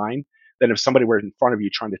yourself online than if somebody were in front of you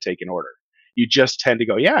trying to take an order. You just tend to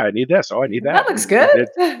go, "Yeah, I need this. Oh, I need that." that looks And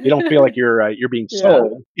good. you don't feel like you're being Yeah.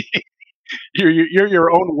 sold. You're your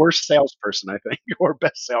own worst salesperson, I think, or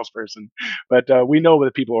best salesperson. But we know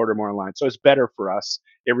that people order more online, so it's better for us.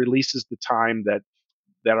 It releases the time that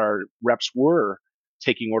our reps were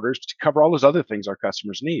taking orders to cover all those other things our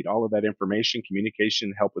customers need, all of that information,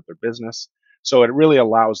 communication, help with their business. So it really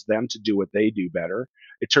allows them to do what they do better.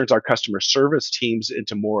 It turns our customer service teams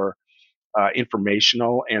into more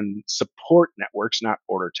informational and support networks, not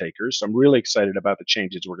order takers. So I'm really excited about the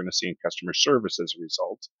changes we're going to see in customer service as a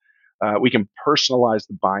result. We can personalize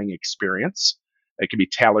the buying experience. It can be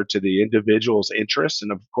tailored to the individual's interests.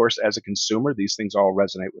 And of course, as a consumer, these things all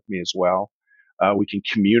resonate with me as well. We can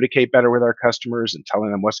communicate better with our customers and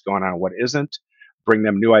telling them what's going on and what isn't, bring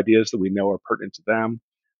them new ideas that we know are pertinent to them.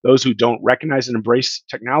 Those who don't recognize and embrace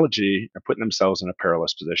technology are putting themselves in a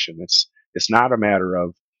perilous position. It's not a matter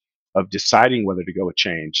of deciding whether to go with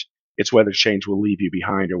change. It's whether change will leave you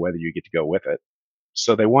behind or whether you get to go with it.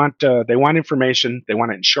 So they want information, they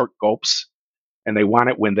want it in short gulps, and they want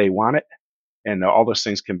it when they want it. And all those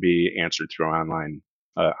things can be answered through online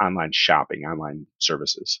shopping, online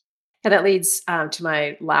services. And that leads to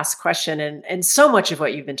my last question. And so much of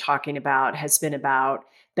what you've been talking about has been about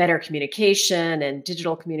better communication and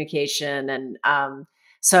digital communication. And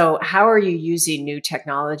so, how are you using new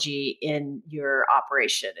technology in your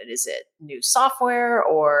operation? And is it new software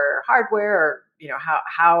or hardware, or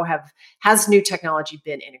has new technology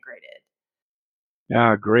been integrated?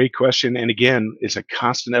 Yeah, great question. And again, it's a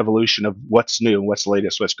constant evolution of what's new, what's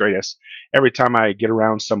latest, what's greatest. Every time I get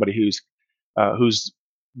around somebody who's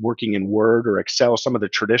working in Word or Excel, some of the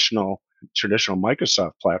traditional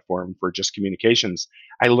Microsoft platform for just communications,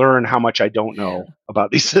 I learn how much I don't know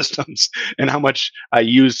about these systems and how much I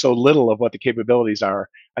use so little of what the capabilities are.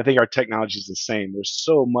 I think our technology is the same. There's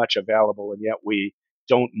so much available, and yet we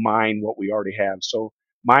don't mine what we already have. So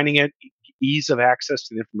mining it, ease of access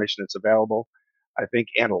to the information that's available. I think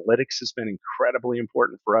analytics has been incredibly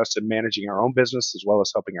important for us in managing our own business as well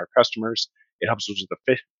as helping our customers. It helps us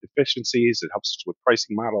with efficiencies. It helps us with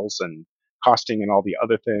pricing models and costing and all the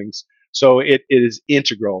other things. So it is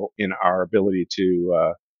integral in our ability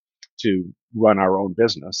to run our own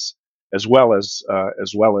business as well as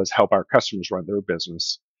help our customers run their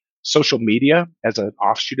business. Social media as an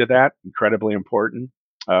offshoot of that, incredibly important.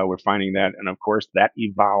 We're finding that, and of course, that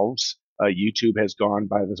evolves. YouTube has gone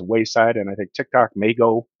by the wayside, and I think TikTok may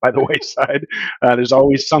go by the wayside. There's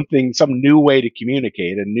always some new way to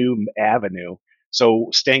communicate, a new avenue. So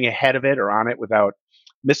staying ahead of it or on it without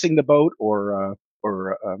missing the boat or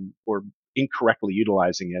incorrectly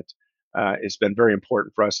utilizing it has been very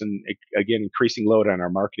important for us. And again, increasing load on our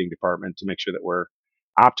marketing department to make sure that we're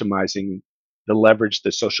optimizing the leverage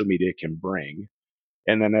that social media can bring.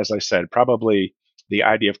 And then, as I said, probably the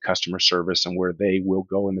idea of customer service and where they will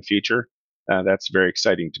go in the future. That's very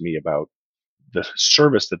exciting to me about the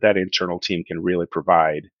service that internal team can really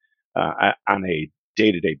provide on a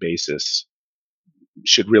day-to-day basis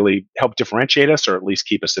should really help differentiate us or at least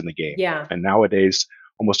keep us in the game. Yeah. And nowadays,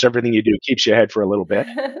 almost everything you do keeps you ahead for a little bit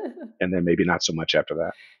and then maybe not so much after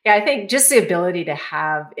that. Yeah, I think just the ability to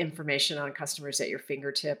have information on customers at your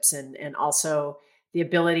fingertips and also the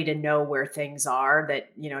ability to know where things are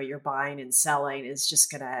that, you're buying and selling is just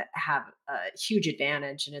going to have a huge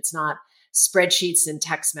advantage. And it's not spreadsheets and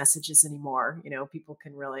text messages anymore. People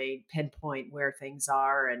can really pinpoint where things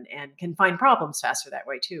are and can find problems faster that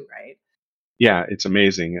way too, right? Yeah, it's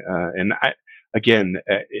amazing.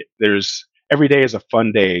 There's every day is a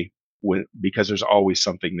fun day because there's always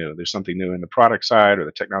something new. There's something new in the product side or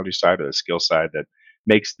the technology side or the skill side that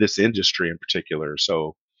makes this industry in particular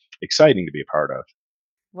so exciting to be a part of.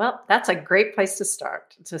 Well, that's a great place to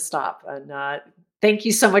stop. And thank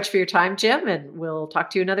you so much for your time, Jim. And we'll talk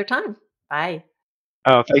to you another time. Bye.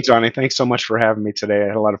 Oh, thanks, Ani. Thanks so much for having me today. I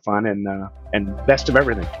had a lot of fun and best of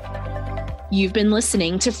everything. You've been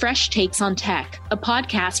listening to Fresh Takes on Tech, a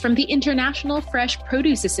podcast from the International Fresh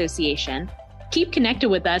Produce Association. Keep connected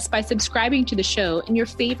with us by subscribing to the show in your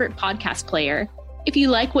favorite podcast player. If you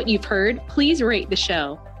like what you've heard, please rate the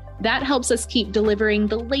show. That helps us keep delivering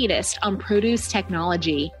the latest on produce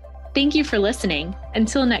technology. Thank you for listening.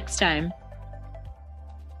 Until next time.